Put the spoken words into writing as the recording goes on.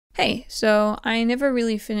Hey, so I never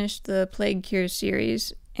really finished the Plague Cure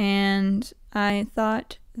series, and I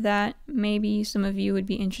thought that maybe some of you would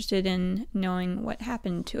be interested in knowing what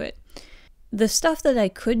happened to it. The stuff that I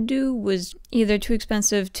could do was either too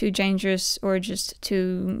expensive, too dangerous, or just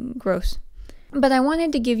too gross. But I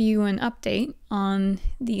wanted to give you an update on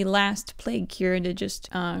the last Plague Cure to just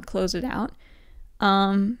close it out.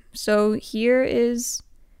 So here is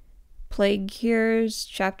Plague Cures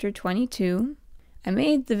Chapter 22. I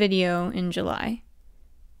made the video in July,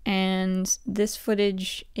 and this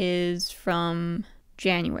footage is from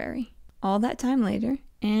January. All that time later,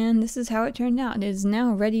 and this is how it turned out. It is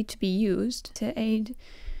now ready to be used to aid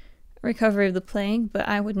recovery of the plague, but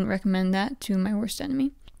I wouldn't recommend that to my worst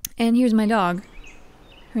enemy. And here's my dog.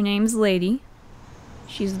 Her name's Lady.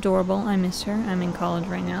 She's adorable. I miss her. I'm in college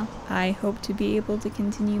right now. I hope to be able to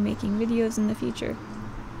continue making videos in the future.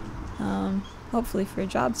 Hopefully for a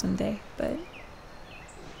job someday, but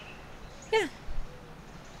yeah.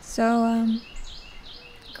 So,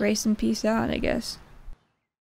 grace and peace out, I guess.